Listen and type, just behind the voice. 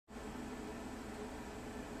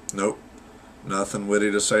Nope. Nothing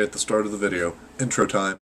witty to say at the start of the video. Intro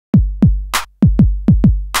time.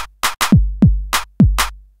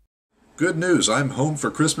 Good news, I'm home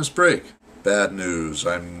for Christmas break. Bad news,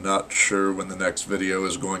 I'm not sure when the next video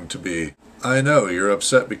is going to be. I know, you're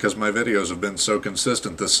upset because my videos have been so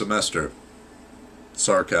consistent this semester.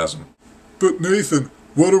 Sarcasm. But Nathan,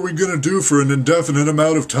 what are we gonna do for an indefinite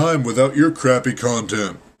amount of time without your crappy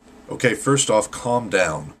content? Okay, first off, calm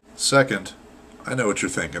down. Second, I know what you're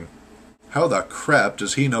thinking. How the crap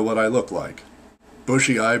does he know what I look like?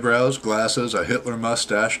 Bushy eyebrows, glasses, a Hitler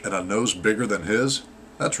mustache, and a nose bigger than his?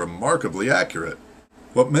 That's remarkably accurate.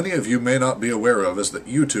 What many of you may not be aware of is that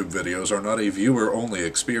YouTube videos are not a viewer-only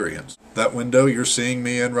experience. That window you're seeing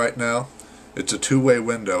me in right now, it's a two-way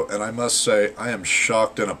window, and I must say I am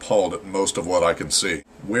shocked and appalled at most of what I can see.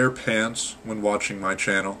 Wear pants when watching my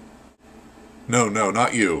channel? No,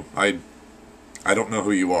 not you. I don't know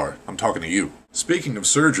who you are. I'm talking to you. Speaking of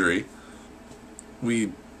surgery,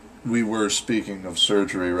 we were speaking of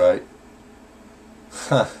surgery, right?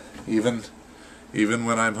 Huh. Even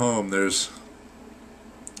when I'm home, there's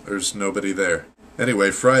nobody there.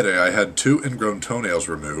 Anyway, Friday I had 2 ingrown toenails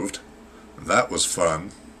removed. That was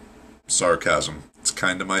fun. Sarcasm. It's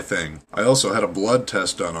kinda my thing. I also had a blood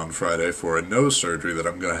test done on Friday for a nose surgery that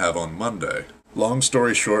I'm gonna have on Monday. Long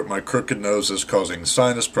story short, my crooked nose is causing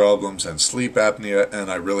sinus problems and sleep apnea, and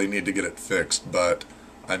I really need to get it fixed, but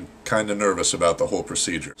I'm kinda nervous about the whole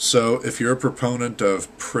procedure. So, if you're a proponent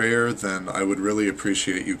of prayer, then I would really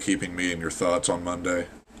appreciate you keeping me in your thoughts on Monday.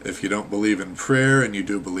 If you don't believe in prayer and you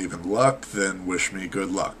do believe in luck, then wish me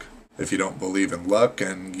good luck. If you don't believe in luck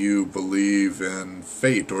and you believe in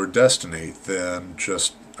fate or destiny, then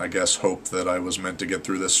just, I guess, hope that I was meant to get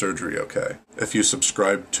through this surgery okay. If you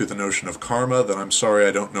subscribe to the notion of karma, then I'm sorry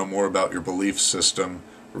I don't know more about your belief system.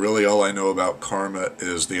 Really, all I know about karma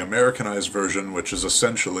is the Americanized version, which is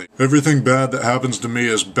essentially, everything bad that happens to me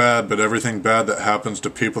is bad, but everything bad that happens to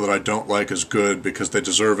people that I don't like is good because they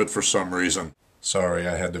deserve it for some reason. Sorry,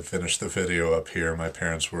 I had to finish the video up here. My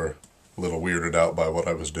parents were a little weirded out by what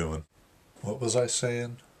I was doing. What was I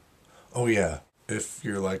saying? Oh yeah, if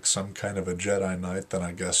you're like some kind of a Jedi Knight, then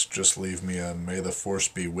I guess just leave me a "May the Force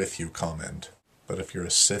be with you" comment. But if you're a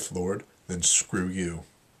Sith Lord, then screw you.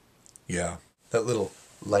 Yeah, that little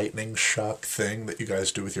lightning shock thing that you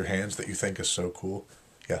guys do with your hands that you think is so cool.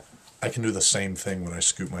 Yeah, I can do the same thing when I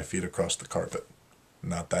scoot my feet across the carpet.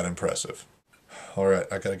 Not that impressive. Alright,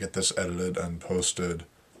 I gotta get this edited and posted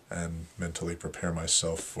and mentally prepare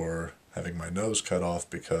myself for having my nose cut off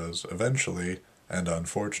because eventually, and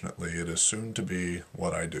unfortunately, it is soon to be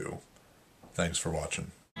what I do. Thanks for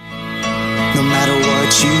watching. No matter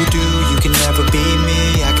what you do, you can never be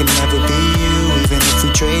me, I can never be you, even if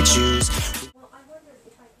we trade shoes.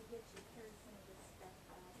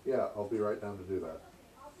 Yeah, I'll be right down to do that.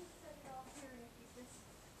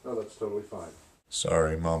 No, that's totally fine.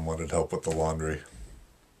 Sorry, Mom wanted help with the laundry.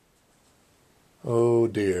 Oh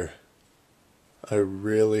dear. I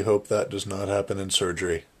really hope that does not happen in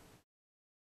surgery.